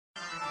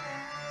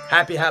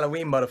Happy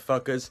Halloween,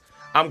 motherfuckers.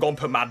 I'm gonna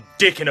put my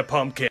dick in a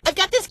pumpkin. I've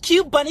got this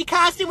cute bunny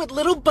costume with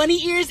little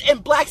bunny ears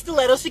and black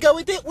stilettos to go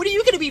with it. What are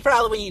you gonna be for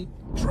Halloween?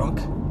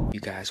 Drunk. You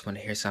guys want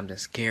to hear something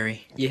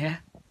scary? Yeah?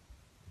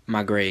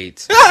 My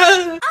grades.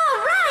 Alright!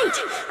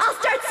 I'll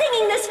start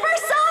singing this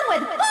first song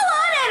with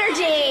full-on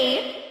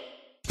energy!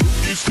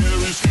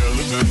 Scary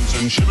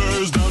skeletons and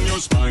shivers down your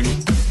spine.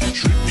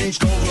 Shrieking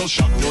skulls will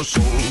shock your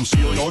soul,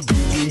 seal your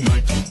doom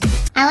tonight.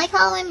 I like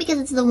Halloween because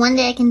it's the one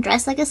day I can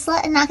dress like a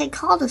slut and not get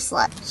called a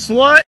slut.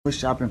 Slut? We're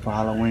shopping for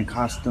Halloween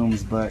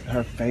costumes, but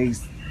her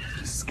face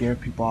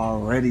scared people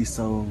already,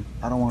 so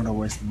I don't want to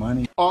waste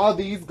money. All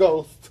these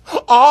ghosts,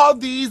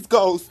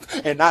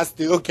 and I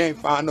still can't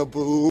find a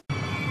boo.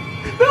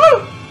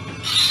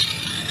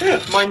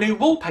 My new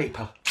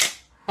wallpaper.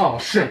 Oh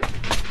shit.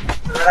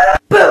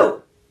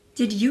 Boo!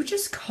 Did you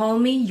just call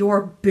me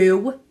your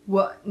boo?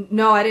 What?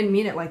 No, I didn't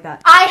mean it like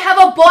that. I have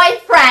a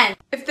boyfriend!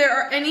 If there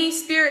are any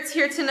spirits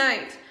here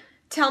tonight,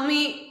 tell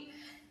me,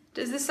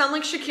 does this sound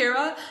like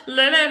Shakira?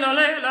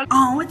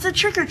 Oh, it's a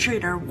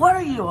trick-or-treater. What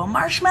are you, a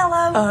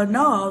marshmallow?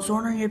 No, I was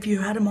wondering if you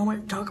had a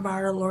moment to talk about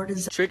our Lord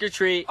and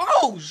Trick-or-treat.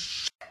 Oh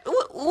shit.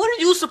 What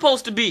are you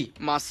supposed to be?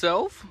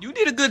 Myself? You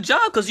did a good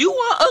job, cause you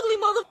were ugly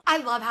mother. I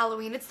love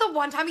Halloween. It's the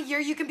one time of year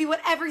you can be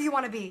whatever you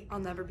want to be. I'll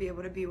never be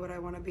able to be what I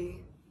want to be.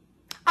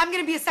 I'm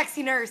gonna be a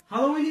sexy nurse.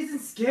 Halloween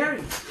isn't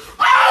scary.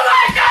 Oh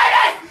my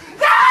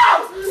goodness!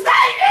 No!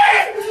 Stay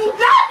here!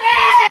 Not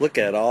me! Look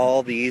at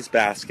all these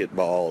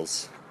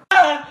basketballs.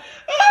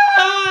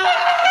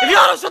 If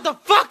y'all don't shut the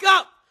fuck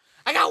up,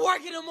 I got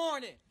work in the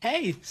morning.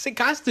 Hey, sick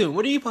costume.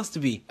 What are you supposed to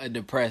be? A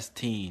depressed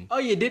teen. Oh,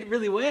 you did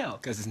really well,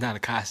 cause it's not a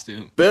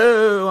costume.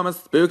 Boo, I'm a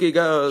spooky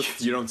ghost.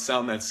 You don't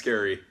sound that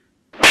scary.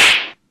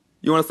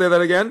 You wanna say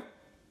that again?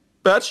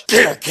 Bitch?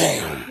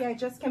 Yeah, I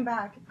just came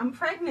back. I'm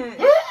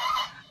pregnant.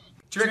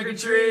 Trick or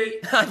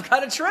treat. I've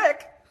got a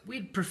trick.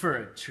 We'd prefer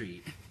a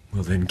treat.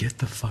 Well then get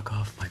the fuck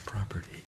off my property.